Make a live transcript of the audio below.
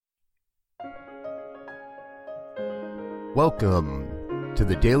Welcome to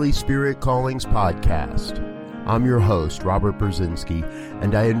the Daily Spirit Callings podcast. I'm your host, Robert Brzezinski,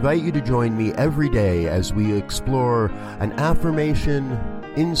 and I invite you to join me every day as we explore an affirmation,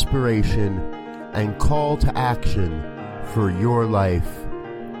 inspiration, and call to action for your life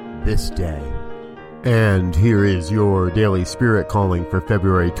this day. And here is your Daily Spirit Calling for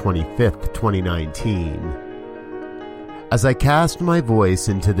February 25th, 2019. As I cast my voice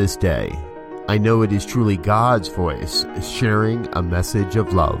into this day, I know it is truly God's voice sharing a message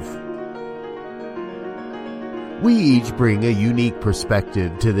of love. We each bring a unique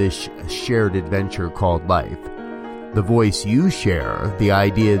perspective to this shared adventure called life. The voice you share, the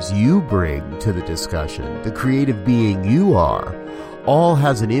ideas you bring to the discussion, the creative being you are, all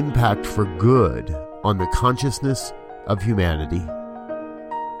has an impact for good on the consciousness of humanity.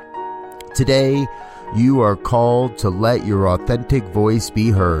 Today, you are called to let your authentic voice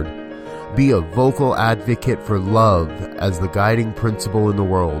be heard. Be a vocal advocate for love as the guiding principle in the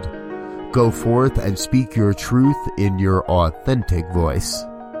world. Go forth and speak your truth in your authentic voice.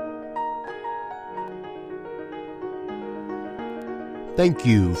 Thank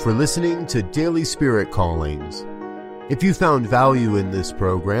you for listening to Daily Spirit Callings. If you found value in this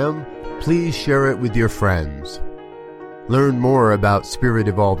program, please share it with your friends. Learn more about Spirit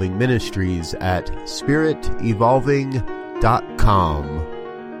Evolving Ministries at spiritevolving.com.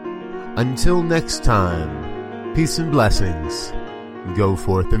 Until next time, peace and blessings. Go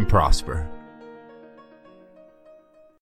forth and prosper.